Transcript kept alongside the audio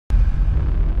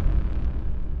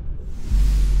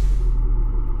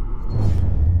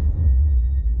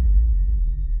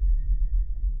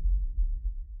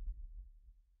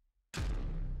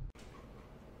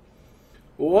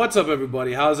What's up,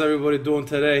 everybody? How's everybody doing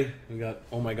today? We got,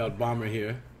 oh my god, Bomber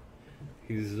here.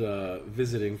 He's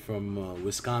visiting from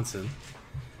Wisconsin.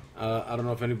 I don't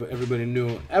know if everybody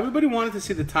knew. Everybody wanted to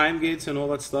see the time gates and all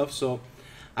that stuff, so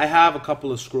I have a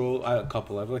couple of I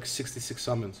have like 66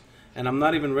 summons. And I'm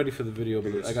not even ready for the video,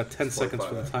 but I got 10 seconds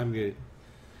for the time gate.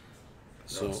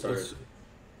 So,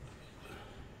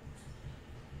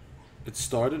 it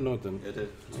started? No, it didn't. It did.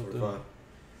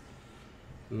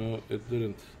 No, it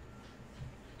didn't.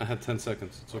 I had 10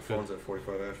 seconds. It's okay. My phone's at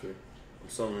 45 after. I'm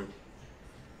summoning.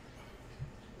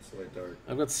 It's light dark.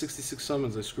 I've got 66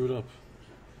 summons. I screwed up.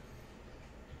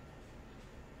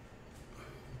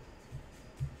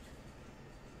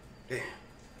 Damn.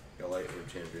 Got light for a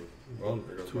champion. Well,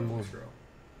 there goes two my more. next girl.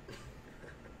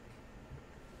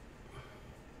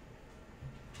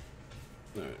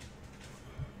 Alright.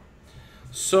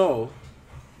 So,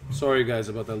 sorry guys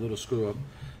about that little screw up.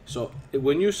 So,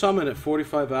 when you summon at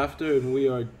 45 after, and we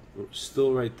are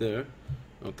still right there,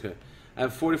 okay.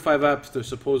 At 45 after,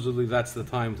 supposedly that's the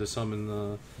time to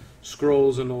summon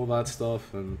scrolls and all that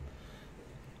stuff, and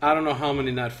I don't know how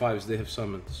many Nat 5s they have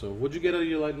summoned. So, what'd you get out of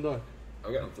your Light and Dark?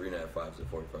 I've gotten 3 Nat 5s at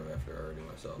 45 after already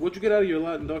myself. What'd you get out of your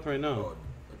Light and Dark right now? Oh,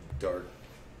 a dark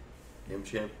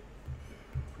champ.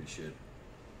 Pretty shit.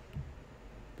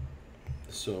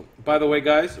 So, by the way,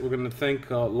 guys, we're going to thank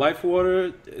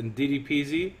Lifewater and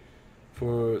DDPZ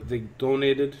for they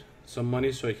donated some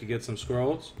money so I could get some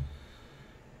scrolls.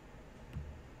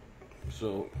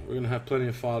 So, we're going to have plenty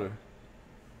of fodder.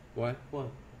 What? What?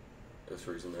 That's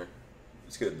freezing there.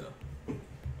 It's good, though.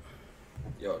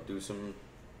 Yo, do some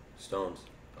stones.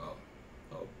 Oh.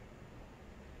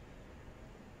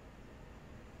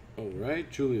 Alright,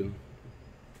 Julian.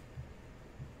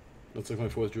 Looks like my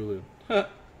fourth Julian.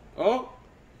 Oh!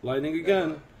 Lightning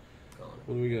again.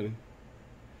 What are we getting?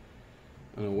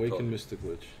 An Awakened Mystic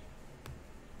Lich.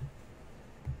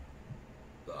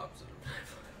 The opposite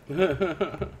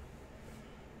of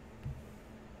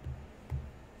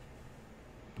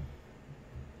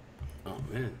Oh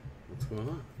man, what's going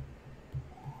on?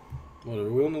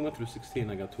 Whatever, we only went through 16,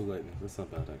 I got 2 lightnings. That's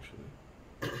not bad,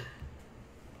 actually.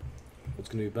 What's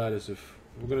gonna be bad is if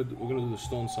we're gonna do the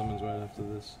stone summons right after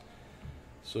this.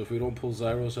 So if we don't pull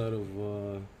Zyros out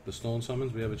of the stone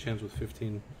summons, we have a chance with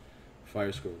 15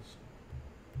 fire scrolls.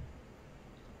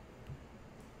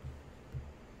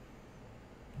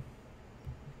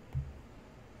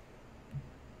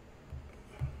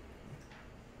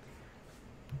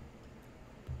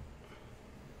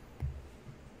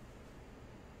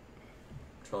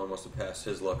 Tron must have passed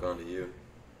his luck on to you.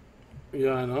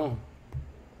 Yeah, I know.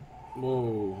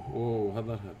 Whoa, how'd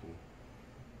that happen?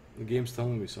 The game's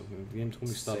telling me something. The game told me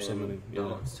stop summoning. No,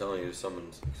 Yeah. it's telling you to summon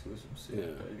exclusives. Yeah, There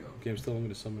you go. the game's telling me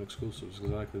to summon exclusives.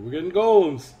 Exactly. We're getting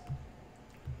golems.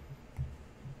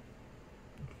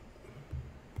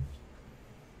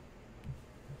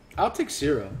 I'll take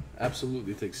Syrah.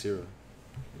 Absolutely take Syrah.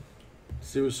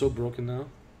 Syrah's so broken now.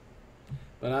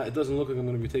 But it doesn't look like I'm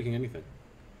going to be taking anything.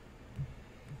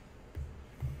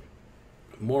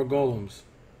 More golems.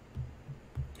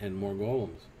 And more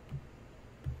golems.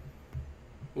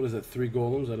 What is that, 3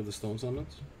 golems out of the stone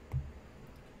summons?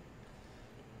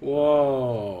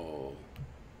 Whoa.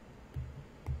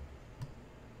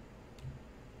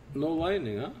 No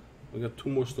lightning, huh? We got 2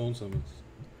 more stone summons.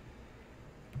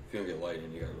 If you don't get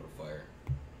lightning, you gotta go to fire.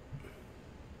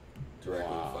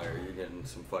 Directly to fire. You're getting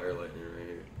some fire lightning right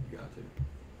here. You got to.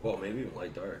 Well, maybe even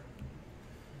light dark.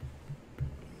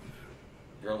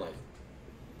 You're on like.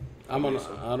 I'm on.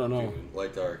 I don't know.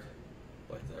 Light dark.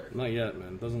 Light dark. Not yet,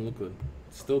 man. Doesn't look good.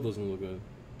 Still doesn't look good.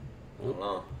 I don't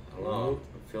know.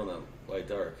 I'm feeling that light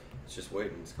dark. It's just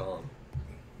waiting. It's calling.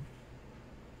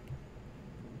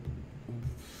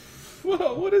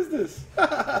 Whoa, what is this?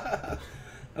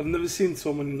 I've never seen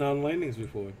so many non-lightnings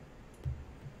before.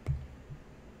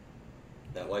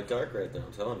 That light dark right there.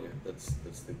 I'm telling you. That's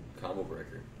the combo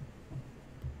breaker.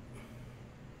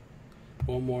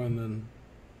 1 more and then.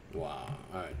 Wow.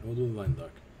 Alright, we'll do the light and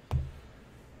dark.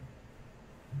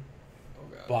 Oh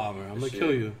god. Bomber, I'm gonna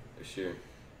kill you. Sure.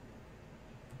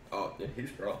 Oh, yeah,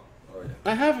 he's pro. Oh yeah.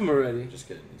 I have him already. Just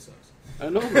kidding. He sucks. I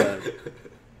know that.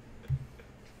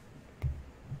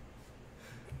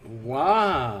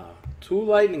 Wow. 2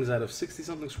 lightnings out of 60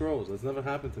 something scrolls. That's never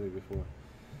happened to me before.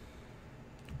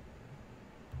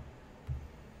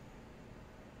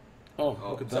 Oh,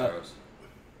 look at that. Zyros.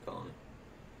 Calling me.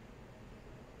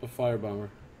 A fire bomber.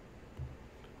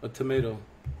 A tomato.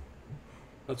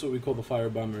 That's what we call the fire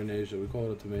bomber in Asia. We call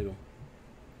it a tomato.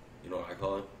 You know what I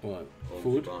call it? What? OMG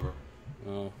Food? Bomber.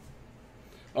 Oh.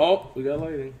 Oh, we got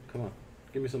lighting. Come on.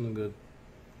 Give me something good.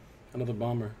 Another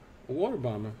bomber. A water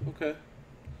bomber. Okay.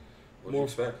 What do you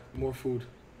expect? More food.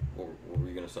 What were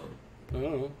you gonna summon? I don't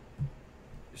know.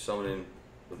 You're summoning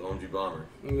with OMG Bomber,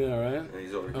 Yeah, right? and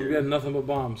he's over I'm here. getting nothing but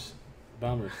bombs.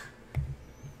 Bombers.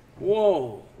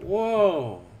 Whoa,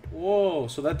 whoa, whoa.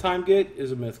 So that time gate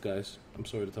is a myth, guys. I'm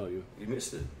sorry to tell you. You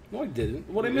missed it. No, I didn't.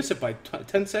 What, I miss it by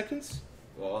 10 seconds?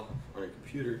 Well, on your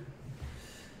computer.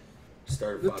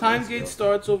 Started The 5 time minutes gate ago.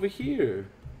 starts over here.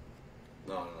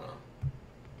 No.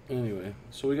 Anyway,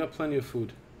 so we got plenty of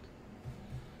food.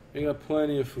 We got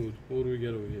plenty of food. What do we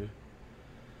get over here?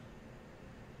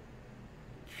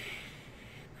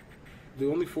 The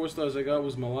only 4 stars I got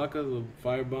was Malacca, the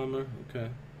fire bomber. Okay.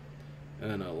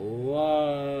 And a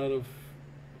lot of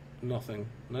nothing.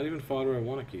 Not even fodder I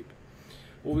want to keep.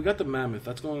 Well, we got the mammoth.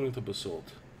 That's going into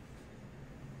basalt.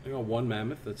 I got 1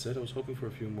 mammoth. That's it. I was hoping for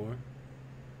a few more.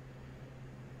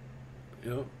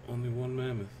 Yep, only 1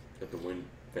 mammoth. Got the Wind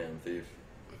Phantom Thief.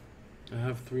 I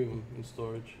have 3 of them in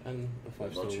storage and a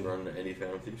 5-star. Don't you one. run into any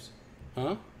Phantom Thieves?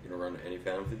 Huh? You don't run into any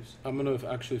Phantom Thieves? I'm gonna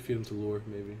actually feed them to lure,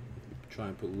 maybe. Try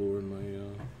and put lure in my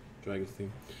Dragon's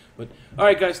theme. But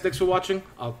alright guys, thanks for watching.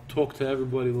 I'll talk to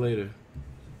everybody later.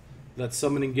 That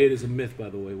summoning gate is a myth, by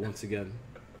the way, once again.